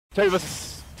Terry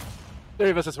versus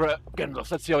Ganondorf.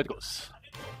 Let's see how it goes.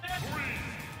 3,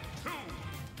 2,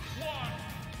 1,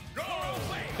 go!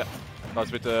 Yeah,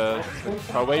 starts with the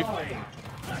power wave.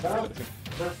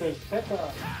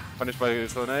 Punished by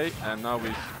Soneil, and now we.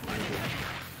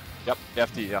 Yep,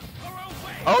 FD, yeah.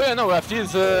 Oh yeah, no, FD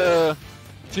is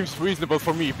seems reasonable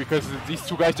for me because these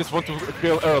two guys just want to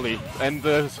kill early, and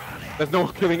there's no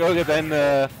killing earlier than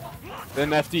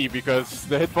FD because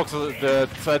the hitboxes, the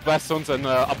side bastions and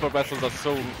upper bastions are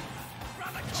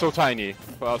so tiny.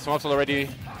 So Absol already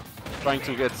trying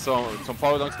to get some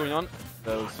power dunks going on.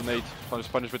 Soneil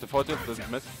punished with the 40, doesn't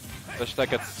miss. The stack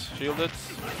gets shielded.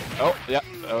 Oh yeah,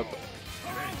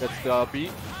 gets the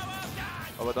B.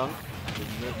 Power dunk,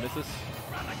 misses.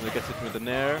 And it gets hit with the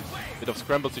nair. Bit of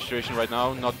scramble situation right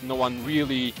now. No one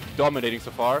really dominating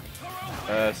so far.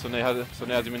 Soneil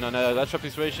has him in a ledge trap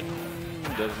situation.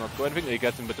 Does not go anything. He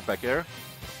gets him with the back air.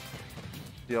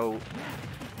 Terry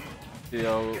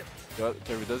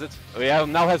does it. Oh yeah,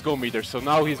 now has go meter, so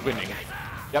now he's winning.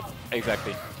 Yep,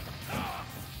 exactly.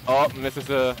 Oh, misses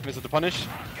the punish.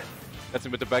 Gets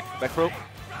him with the back throw.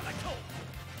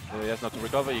 He has not to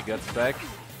recover. He gets back.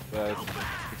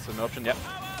 It's an option. Yep.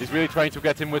 He's really trying to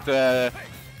get him with the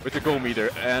go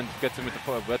meter and gets him with the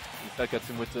power, but instead gets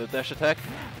him with the dash attack.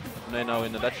 And they now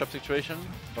in the ledge trap situation.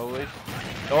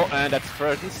 Oh, and that's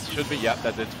Fergus. Should be. Yeah,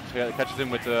 that's it. Catches him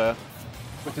with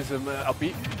his up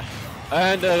B.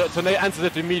 And Soneil answers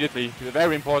it immediately.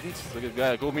 Very important.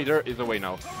 The go meter is away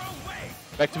now.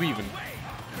 Back to even.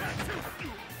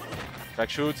 Back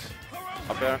shoot.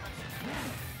 Up there.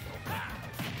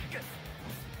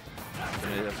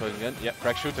 So again, yeah,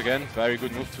 crack shoot again. Very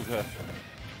good move to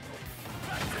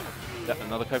yeah,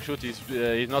 another crack shoot.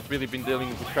 He's not really been dealing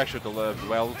with crack shoot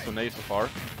well Soneil so far.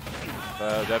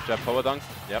 Jab power dunk.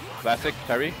 Yep, classic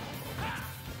Terry.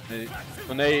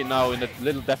 Soneil now in a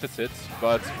little deficit,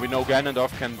 but we know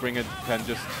Ganondorf can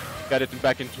just get it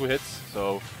back in 2 hits.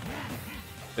 So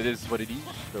it is what it is.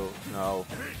 So now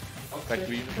back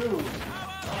to even.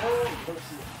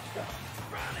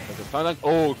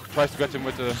 Oh, tries to get him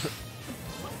with the.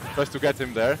 Tries to get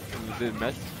him there, and it didn't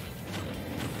match.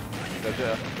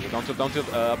 Down tilt,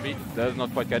 B does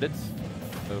not quite get it.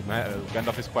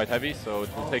 Ganondorf is quite heavy, so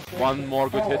it will take one more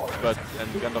good hit, and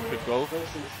Ganondorf could go.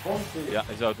 Yeah,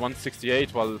 he's at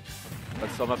 168, while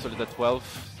some Absol at 12.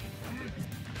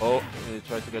 Oh, he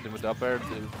tries to get him with the up air.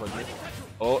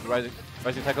 Oh,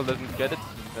 rising tackle doesn't get it.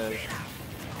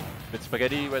 It's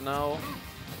spaghetti right now.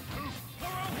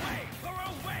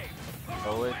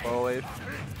 Power wave.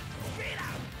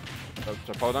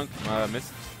 Power dunk,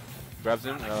 missed. Grabs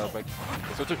him, back.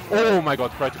 Oh my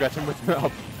god, tried to get him with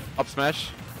the up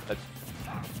smash.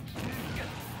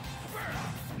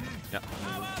 Yeah.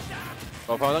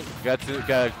 Power dunk,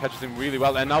 catches him really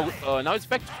well, and now it's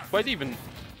back quite even.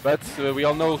 But we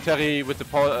all know Terry with the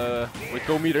power, with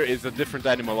go meter is a different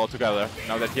animal altogether.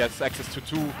 Now that he has access to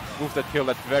 2 moves that kill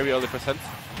at very early percent.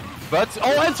 But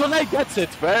and Soneil gets it,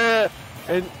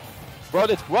 and brought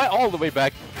it right all the way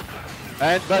back.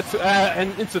 But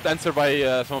an instant answer by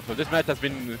Soneil. This match has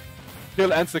been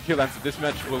kill answer. This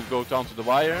match will go down to the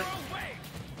wire.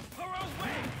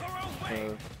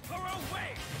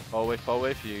 Power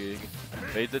wave. He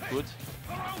made it good.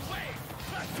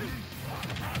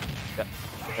 Yeah,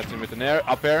 gets him with an air,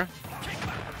 up air.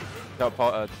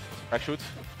 Crack shoot.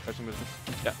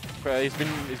 Yeah, he's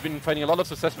been finding a lot of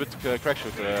success with crack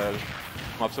shoot.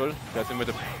 Absol gets him with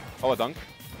a power dunk.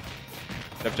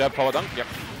 Jab power dunk. Yep.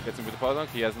 Gets him with the power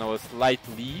dunk. He has now a slight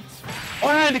lead. Oh,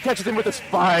 and he catches him with a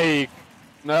spike.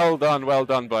 Well done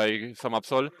by some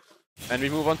Absol. And we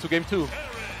move on to game 2.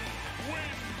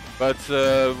 But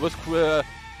was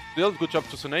still good job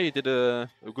to Soneil. He did a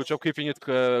good job keeping it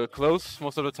close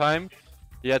most of the time.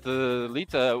 He had the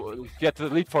lead. He had the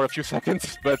lead for a few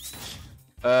seconds, but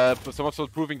some Absol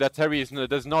proving that Terry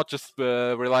does not just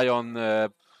rely on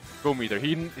go meter.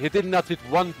 He did not hit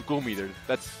 1 go meter.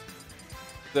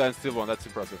 And still won. That's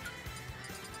impressive.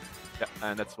 Yeah,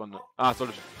 and that's one.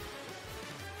 Sorry.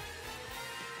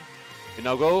 We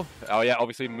now go. Oh yeah,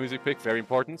 obviously music pick, very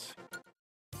important.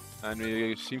 And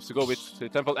we seems to go with the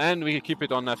temple, and we keep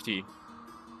it on FT.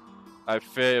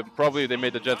 Probably they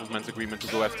made a gentleman's agreement to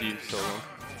go FT, so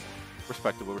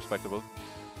respectable.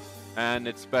 And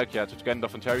it's back, yeah, to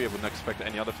Ganondorf and Terry. I wouldn't expect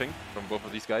any other thing from both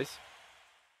of these guys.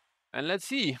 And let's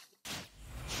see.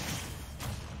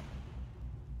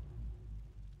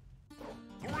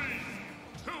 3,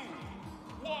 2,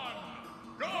 1,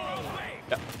 go!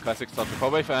 Yeah, classic start with power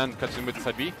wave and catches him with the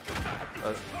side B.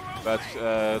 But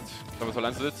Soneil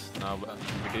answered it. Now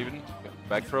back even.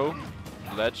 Back throw.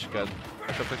 Ledge.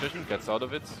 Gets out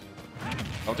of it.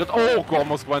 Oh,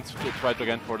 almost went to try it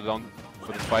again for the down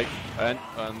for the spike, and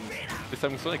this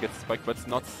time Soneil gets the spike, but it's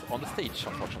not on the stage,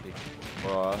 unfortunately.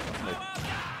 For Soneil.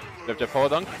 Left their power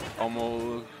dunk,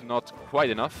 almost not quite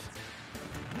enough.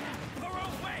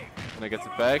 Soneil gets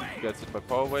it back, gets it by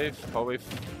power wave. Power wave,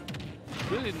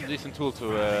 really decent tool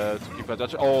to keep a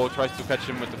dodge. Oh, tries to catch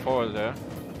him with the forward there.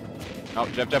 Now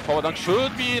jab power dunk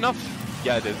should be enough.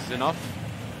 Yeah, it is enough.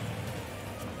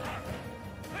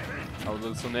 Now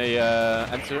will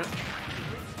Soneil enter.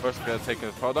 First take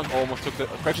a power dunk, almost took the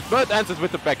correction, but answers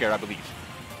with the back air, I believe.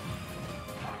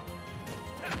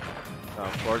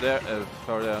 For there,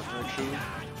 shoot.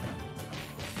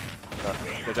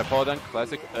 Jab power dunk,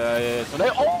 classic.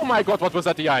 Soneil, oh my god, what was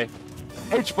that DI?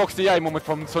 H-box DI moment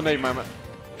from Soneil, man.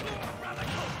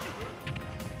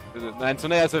 And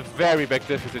Soneil has a very big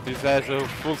deficit. He has a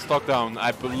full stock down.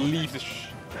 I believe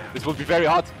this will be very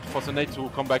hard for Soneil to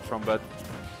come back from, but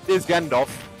it is Ganondorf.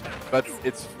 But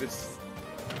it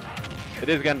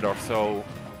is Ganondorf, so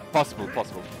possible.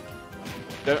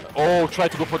 Oh, try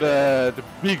to go for the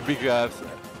big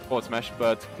forward smash,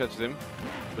 but catches him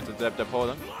with the power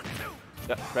dunk.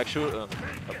 Yeah, back shoot.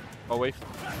 Power wave.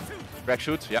 Back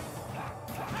shoot. Yeah.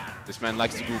 This man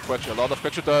likes to do a lot of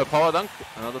quick shoot. Power dunk.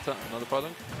 Another power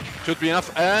dunk. Should be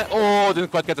enough. Oh, didn't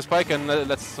quite get the spike, and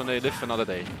lets Soneil live another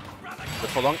day. But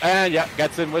for long. And yeah,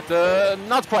 gets him with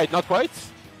not quite.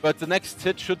 But the next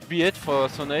hit should be it for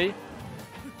Soneil.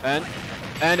 And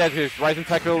that his rising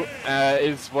tackle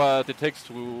is what it takes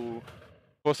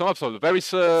for some Absol. Very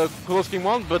close game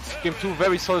 1, but game 2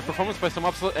 very solid performance by some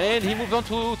Absol, and he moved on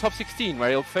to top 16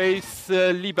 where he'll face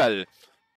a.s.b.l.